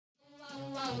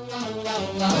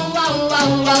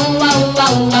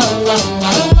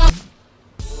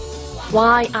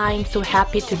Why I'm so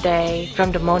happy today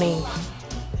from the morning.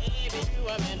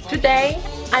 Today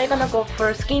I'm gonna go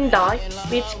for skin dive,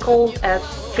 which called as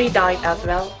free dive as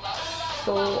well.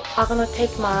 So I'm gonna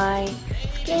take my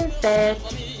skin set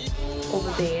over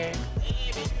there.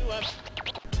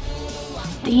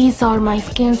 These are my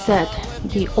skin set,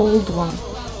 the old one.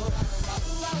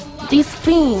 This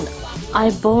fin,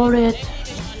 I bought it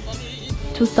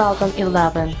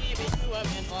 2011.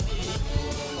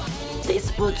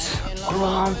 These boots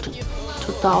around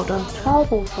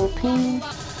 2012 or 14.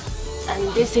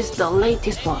 And this is the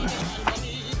latest one.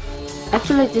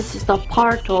 Actually, this is the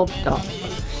part of the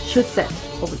shoot set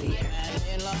over there.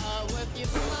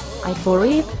 I bought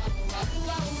it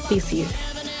this year.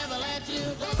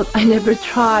 But I never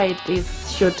tried this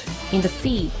shoot in the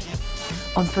sea,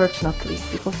 unfortunately,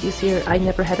 because this year I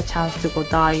never had a chance to go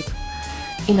dive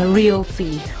in a real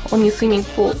sea, only swimming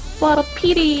pool. What a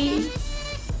pity!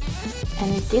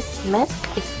 And this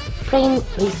mask is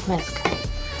frameless mask.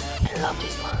 I love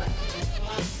this one.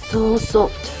 It's so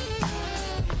soft.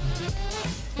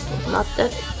 Not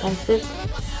that expensive.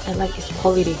 I like its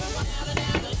quality.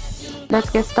 Let's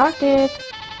get started.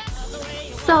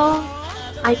 So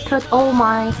I put all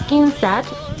my skin set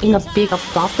in a big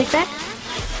plastic bag,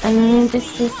 and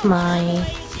this is my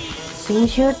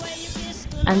swimsuit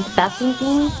and bathing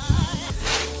thing.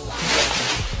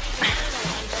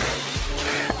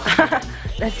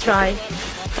 Let's try.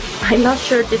 I'm not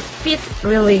sure this fits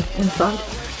really inside.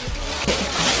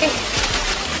 Okay.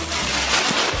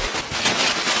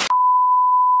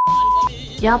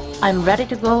 Yup, I'm ready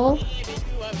to go.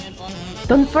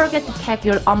 Don't forget to take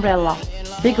your umbrella,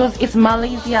 because it's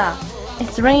Malaysia.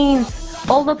 It rains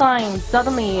all the time,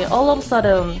 suddenly, all of a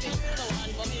sudden.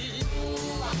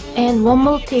 And one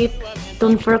more tip,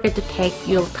 don't forget to take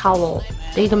your towel.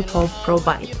 They don't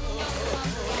provide.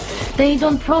 They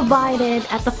don't provide it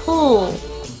at the pool.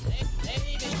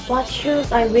 What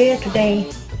shoes I wear today?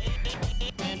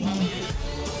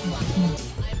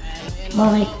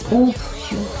 My old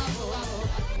shoes.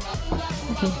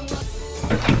 Okay.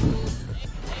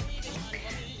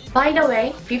 By the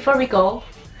way, before we go,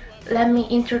 let me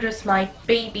introduce my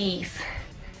babies.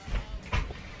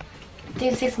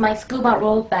 This is my scuba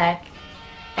roll bag,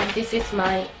 and this is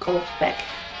my golf bag.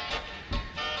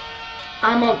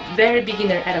 I'm a very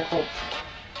beginner at a golf,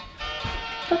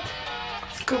 but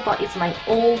scuba is my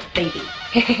old baby.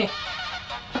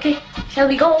 Okay, shall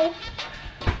we go?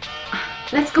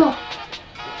 Let's go.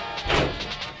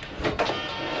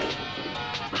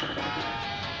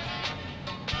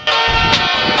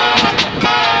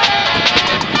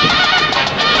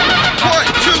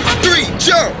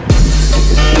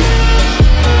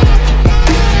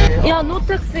 Yeah, no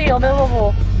taxi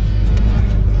available.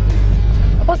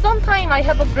 For some time I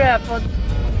have a Grab, but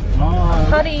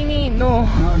hardly no.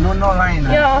 No line.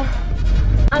 Yeah.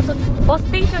 And the bus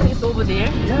station is over there.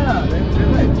 Yeah, that's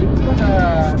right.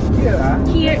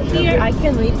 Here I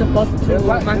can reach the bus to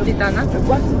Masjid Tanah.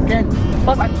 What can?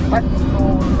 But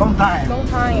long time. Long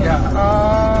time. Yeah.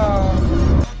 Oh.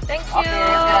 Thank you. Okay,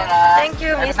 Thank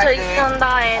you, Mr.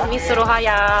 Iskandar and Miss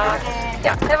Rohaya.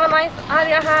 Yeah, have a nice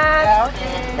hari Ahad. Yeah,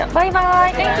 okay. Yeah, bye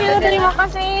bye. Thank you. Terima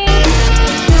kasih.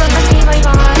 Terima kasih. Bye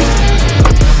bye.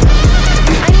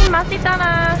 I'm in Masjid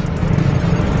Tanah.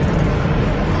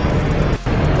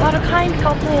 What a kind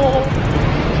couple.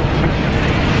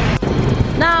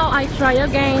 Now I try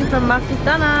again from Masjid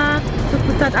Tanah to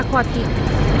Pusat Aquatic.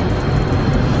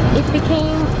 It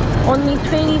became only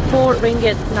 24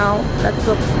 ringgit now. Let's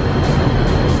go.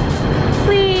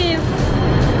 Please.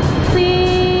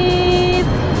 Please.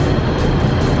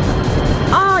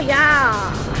 Oh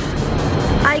yeah.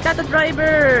 I got the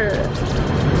driver.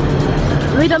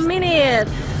 Wait a minute.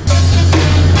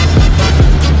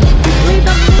 Wait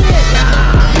a minute.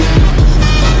 Yeah.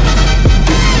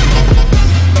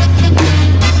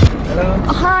 Hello.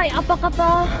 Hi, apa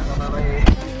kabar?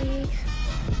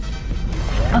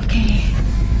 Okay.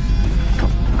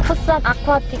 Pusat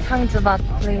Aquatic Hang Jebat,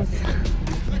 please.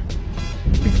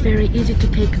 It's very easy to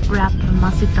take a Grab from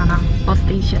Masjid Tanah bus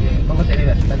station.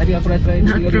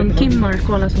 Not from Kimmel,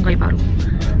 Kuala Sungai Baru.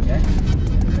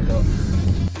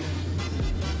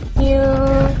 Thank you.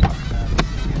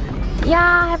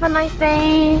 Yeah, have a nice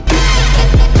day.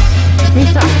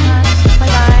 Mr. Ahmad, bye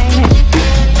bye.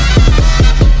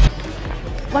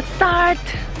 Let's start.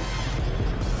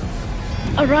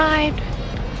 Arrived.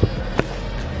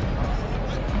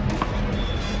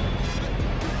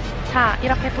 자,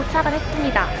 이렇게 도착을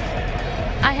했습니다.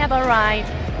 I have arrived.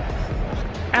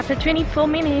 After 24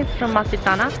 minutes from Masjid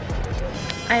Tanah,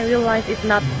 I realized it's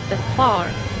not that far.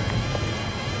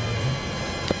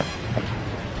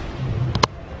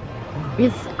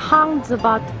 is Hang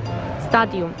Jebat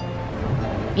Stadium.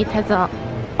 It has a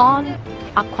own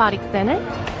aquatic center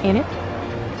in it.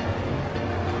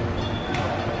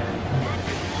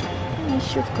 I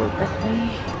should go that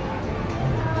way.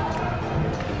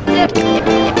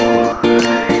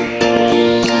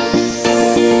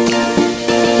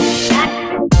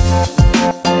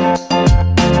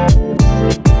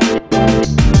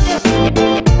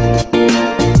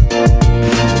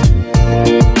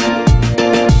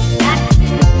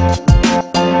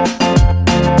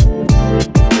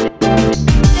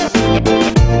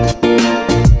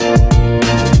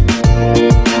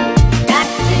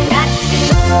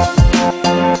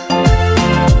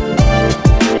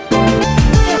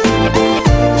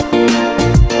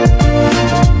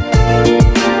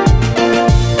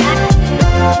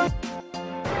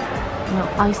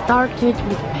 I started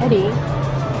with petty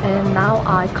and now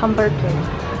I converted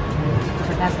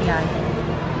to SDI.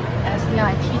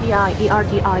 SDI, TDI,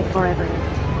 ERDI forever.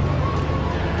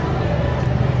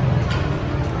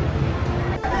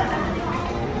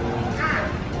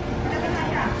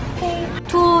 Okay.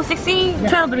 260,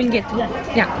 12 ringgit.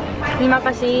 Yeah. Terima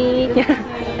kasih.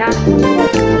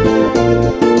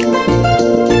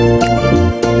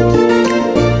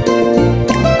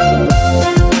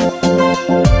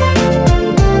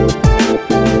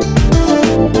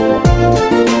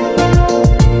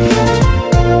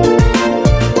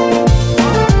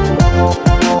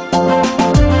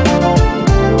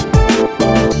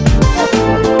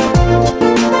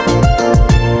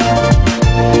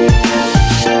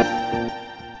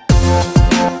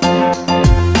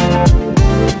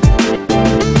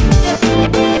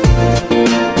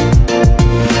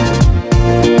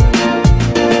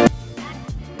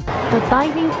 The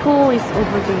diving pool is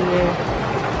over there.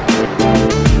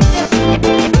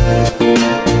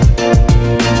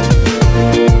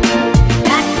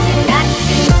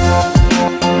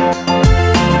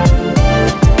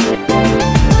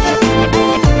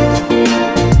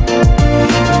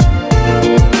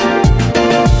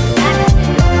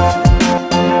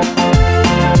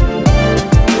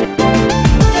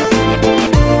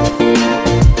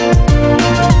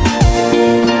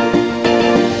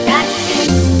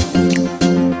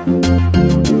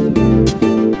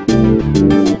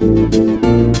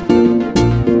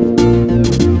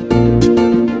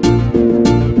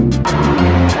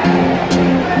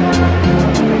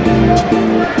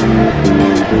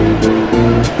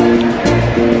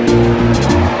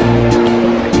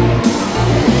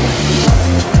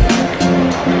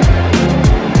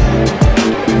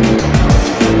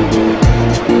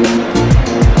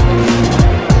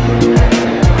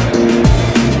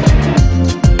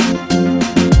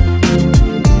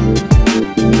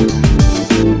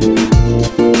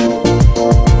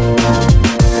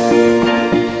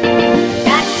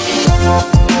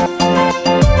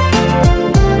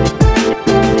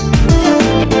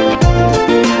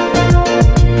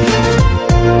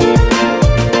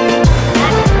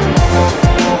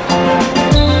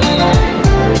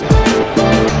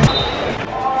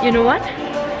 You know what?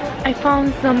 I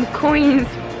found some coins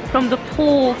from the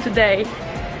pool today.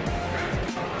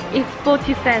 It's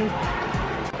 40 cents.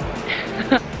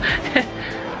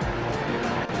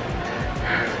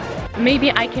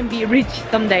 Maybe I can be rich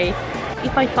someday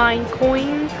if I find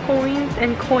coins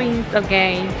and coins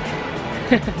again.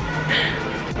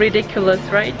 Ridiculous,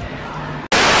 right?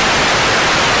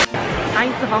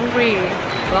 I'm so hungry.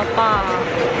 Lappa.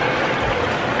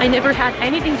 I never had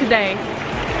anything today.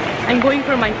 I'm going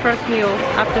for my first meal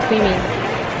after swimming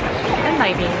and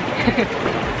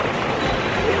diving.